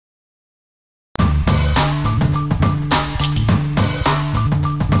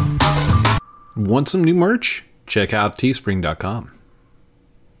Want some new merch? Check out teespring.com.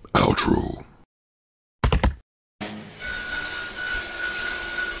 Outro.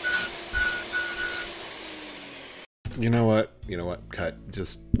 You know what? Cut.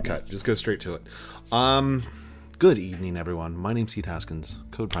 Just cut. Just go straight to it. Good evening, everyone. My name's Heath Haskins,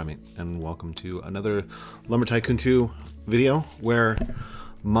 Code Primate, and welcome to another Lumber Tycoon 2 video where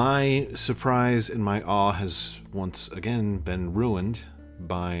my surprise and my awe has once again been ruined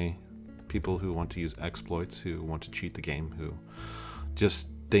by people who want to use exploits, who want to cheat the game, who just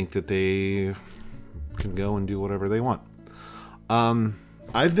think that they can go and do whatever they want.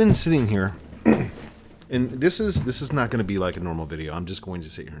 I've been sitting here and this is not going to be like a normal video. I'm just going to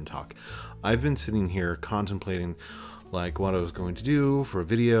sit here and talk. I've been sitting here contemplating like what I was going to do for a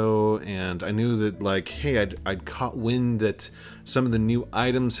video, and I knew that like, hey, I'd caught wind that some of the new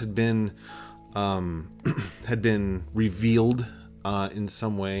items had been revealed in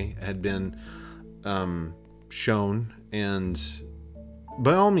some way, had been shown, and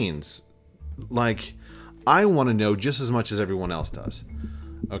by all means, like, I want to know just as much as everyone else does,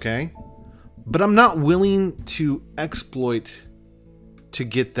 okay? But I'm not willing to exploit to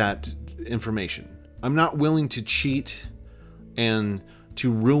get that information. I'm not willing to cheat and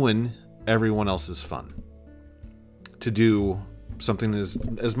to ruin everyone else's fun. To do something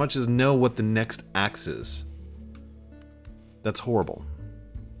as much as know what the next axe is. That's horrible.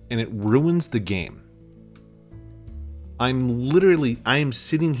 And it ruins the game. I am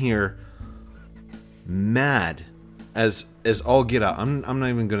sitting here mad as all get out. I'm not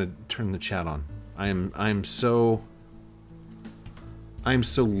even gonna turn the chat on. I'm so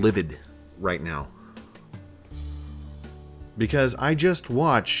livid right now. Because I just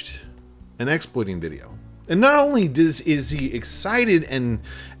watched an exploiting video. And not only is he excited and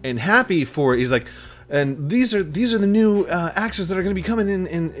happy for it, he's like, and these are the new axes that are going to be coming in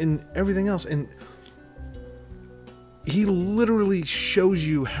and everything else. And he literally shows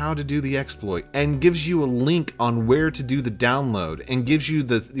you how to do the exploit and gives you a link on where to do the download and gives you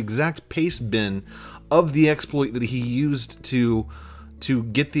the exact paste bin of the exploit that he used to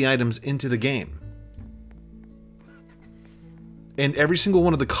get the items into the game. And every single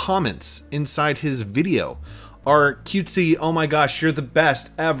one of the comments inside his video are cutesy, oh my gosh, you're the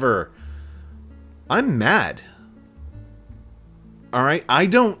best ever. I'm mad. All right, I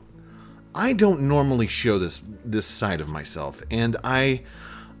don't normally show this side of myself, and I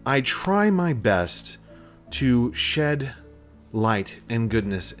try my best to shed light and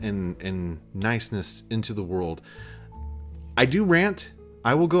goodness and niceness into the world. I do rant.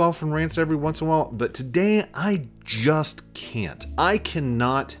 I will go off on rants every once in a while, but today I just can't. I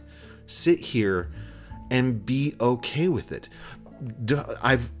cannot sit here and be okay with it.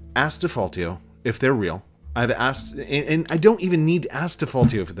 I've asked Defaultio if they're real. I've asked, and I don't even need to ask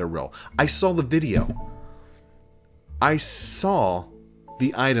Defaultio if they're real. I saw the video. I saw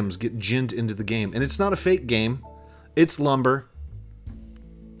the items get ginned into the game, and it's not a fake game. It's lumber.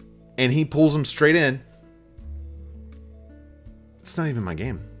 And he pulls them straight in. It's not even my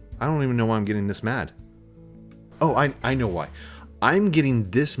game. I don't even know why I'm getting this mad. Oh, I know why. I'm getting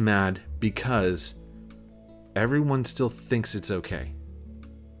this mad because everyone still thinks it's okay.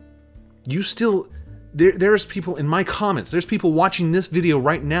 You still... There's people in my comments, there's people watching this video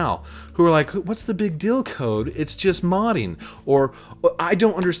right now who are like, what's the big deal, Code? It's just modding. Or, I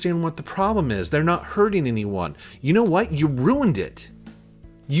don't understand what the problem is. They're not hurting anyone. You know what? You ruined it.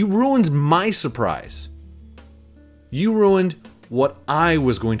 You ruined my surprise. You ruined what I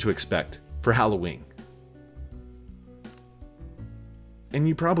was going to expect for Halloween. And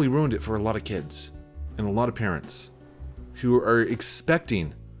you probably ruined it for a lot of kids and a lot of parents who are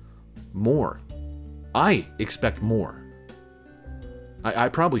expecting more. I expect more. I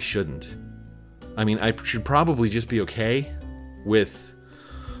probably shouldn't. I mean, I should probably just be okay with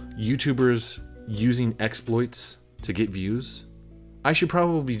YouTubers using exploits to get views. I should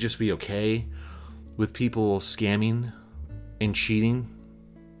probably just be okay with people scamming and cheating.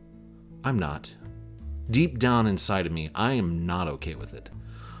 I'm not. Deep down inside of me, I am not okay with it.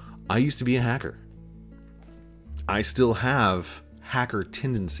 I used to be a hacker. I still have hacker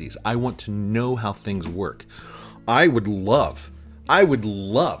tendencies. I want to know how things work. I would love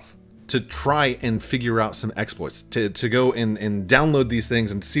to try and figure out some exploits, to go and download these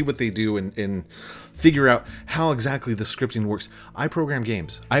things and see what they do and figure out how exactly the scripting works. I program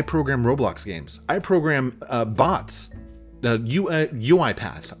games. I program Roblox games. I program bots,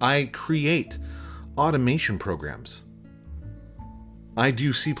 UiPath. I create automation programs. I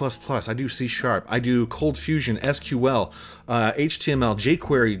do C++, I do C#, I do Cold Fusion, SQL, HTML,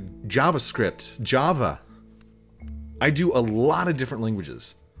 jQuery, JavaScript, Java. I do a lot of different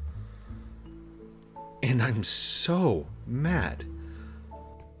languages. And I'm so mad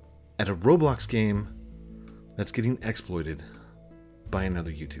at a Roblox game that's getting exploited by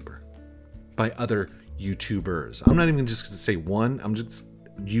another YouTuber. By other YouTubers. I'm not even just going to say one, I'm just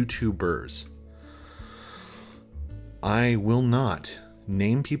YouTubers. I will not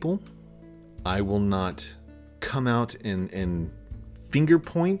name people. I will not come out and finger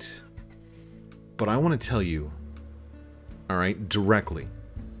point. But I want to tell you, all right, directly,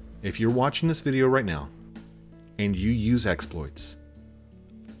 if you're watching this video right now and you use exploits,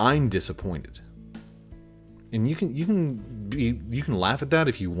 I'm disappointed. And you can laugh at that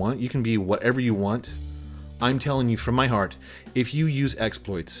if you want. You can be whatever you want. I'm telling you from my heart, if you use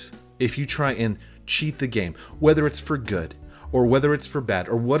exploits, if you try and cheat the game, whether it's for good or whether it's for bad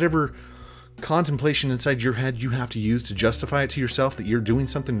or whatever contemplation inside your head you have to use to justify it to yourself that you're doing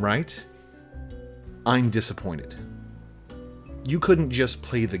something right, I'm disappointed. You couldn't just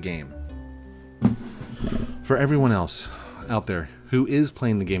play the game. For everyone else out there who is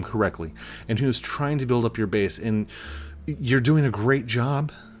playing the game correctly and who is trying to build up your base, and you're doing a great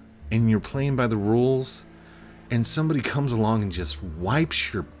job and you're playing by the rules, and somebody comes along and just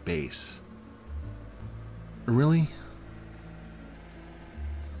wipes your base. Really?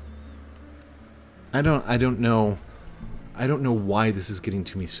 I don't know why this is getting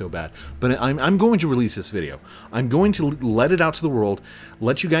to me so bad, but I'm going to release this video. I'm going to let it out to the world,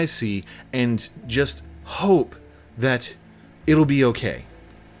 let you guys see, and just hope that it'll be okay.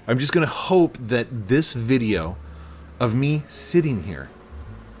 I'm just going to hope that this video of me sitting here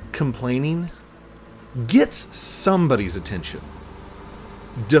complaining gets somebody's attention.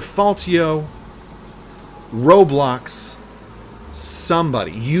 Defaultio, Roblox,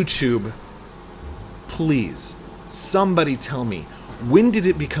 somebody, YouTube, please. Somebody tell me, when did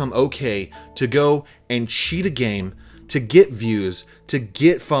it become okay to go and cheat a game, to get views, to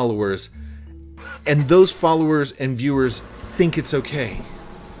get followers, and those followers and viewers think it's okay?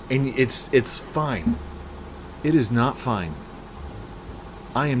 And it's fine. It is not fine.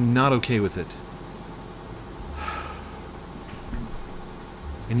 I am not okay with it.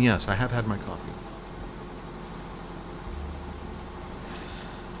 And yes, I have had my coffee.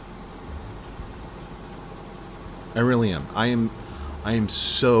 I really am. I am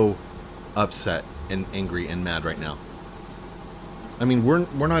so upset and angry and mad right now. I mean,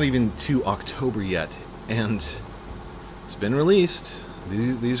 we're not even to October yet, and it's been released.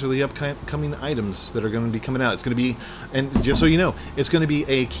 These are the upcoming items that are going to be coming out. It's going to be, and just so you know, it's going to be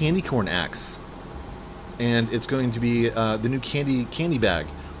a candy corn axe, and it's going to be the new candy bag,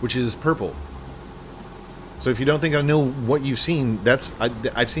 which is purple. So if you don't think I know what you've seen,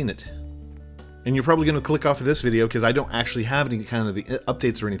 I've seen it. And you're probably going to click off of this video because I don't actually have any kind of the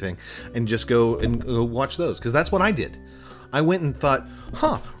updates or anything, and just go and watch those, because that's what I did. I went and thought,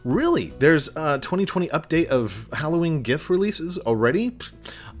 huh, really? There's a 2020 update of Halloween gift releases already?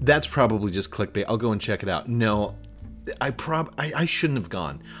 That's probably just clickbait. I'll go and check it out. No, I shouldn't have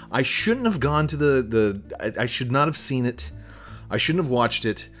gone. I shouldn't have gone to I should not have seen it. I shouldn't have watched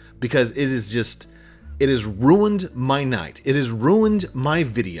it, because it has ruined my night. It has ruined my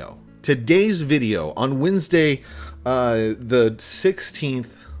video. Today's video on Wednesday, the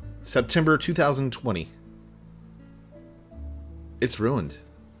 16th, September 2020. It's ruined.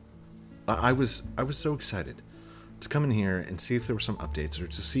 I was so excited to come in here and see if there were some updates, or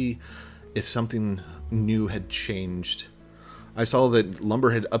to see if something new had changed. I saw that Lumber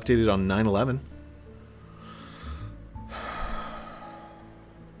had updated on 9/11.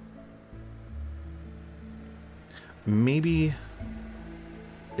 Maybe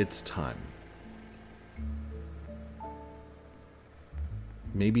it's time.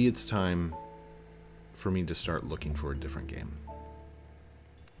 Maybe it's time for me to start looking for a different game.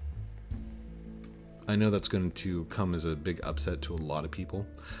 I know that's going to come as a big upset to a lot of people,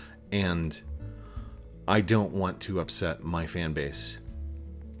 and I don't want to upset my fan base,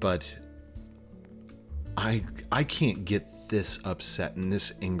 but I can't get this upset and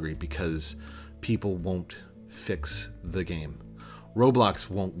this angry because people won't fix the game. Roblox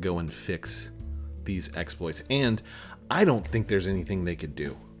won't go and fix these exploits, and I don't think there's anything they could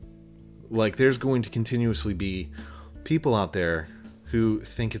do. Like, there's going to continuously be people out there who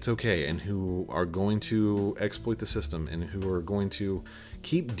think it's okay, and who are going to exploit the system, and who are going to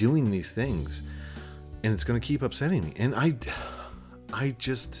keep doing these things, and it's going to keep upsetting me. And I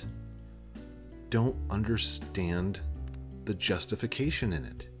just don't understand the justification in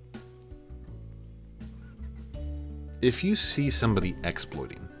it. If you see somebody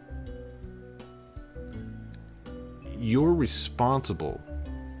exploiting, you're responsible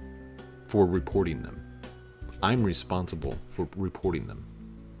for reporting them. I'm responsible for reporting them.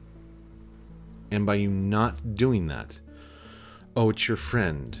 And by you not doing that, oh, it's your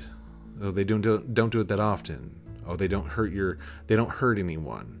friend. Oh, they don't do it that often. Oh, they don't hurt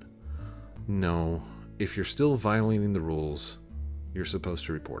anyone. No, if you're still violating the rules, you're supposed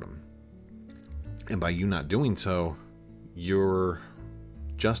to report them. And by you not doing so, you're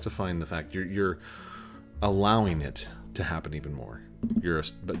justifying the fact you're allowing it to happen even more.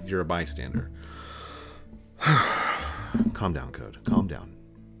 But you're a bystander. Calm down, Code. Calm down.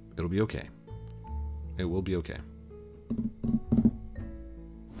 It'll be okay. It will be okay.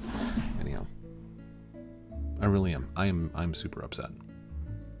 Anyhow, I really am. I'm super upset.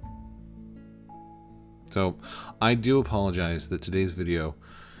 So, I do apologize that today's video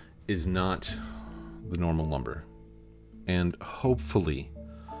is not the normal number. And hopefully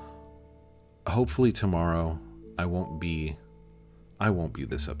tomorrow I won't be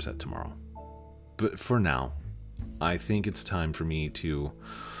this upset tomorrow. But for now, I think it's time for me to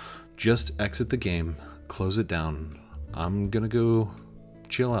just exit the game, close it down. I'm gonna go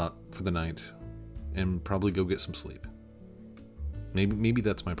chill out for the night and probably go get some sleep. Maybe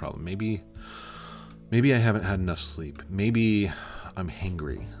that's my problem. Maybe I haven't had enough sleep. Maybe I'm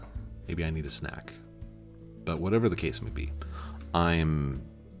hangry. Maybe I need a snack. But whatever the case may be, I'm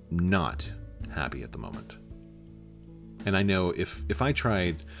not happy at the moment. And I know if I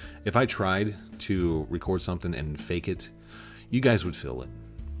tried to record something and fake it, you guys would feel it.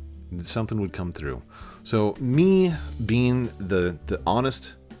 Something would come through. So me being the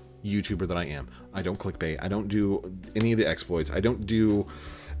honest YouTuber that I am, I don't clickbait, I don't do any of the exploits, I don't do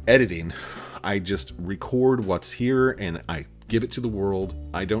editing. I just record what's here and I give it to the world.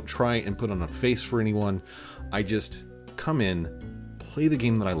 I don't try and put on a face for anyone. I just come in, play the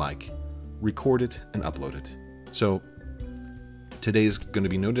game that I like, record it, and upload it. So today's going to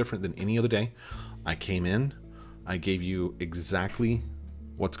be no different than any other day. I came in, I gave you exactly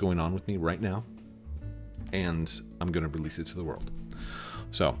what's going on with me right now, and I'm going to release it to the world.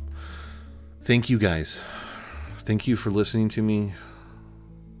 So thank you guys. Thank you for listening to me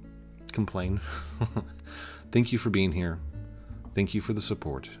complain. Thank you for being here. Thank you for the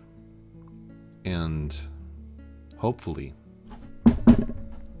support. And hopefully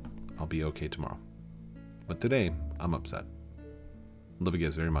I'll be okay tomorrow. But today I'm upset. Love you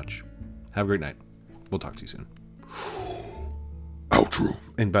guys very much. Have a great night. We'll talk to you soon. Outro.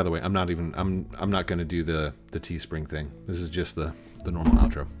 And by the way, I'm not going to do the Teespring thing. This is just the normal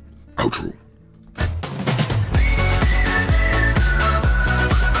outro. Outro.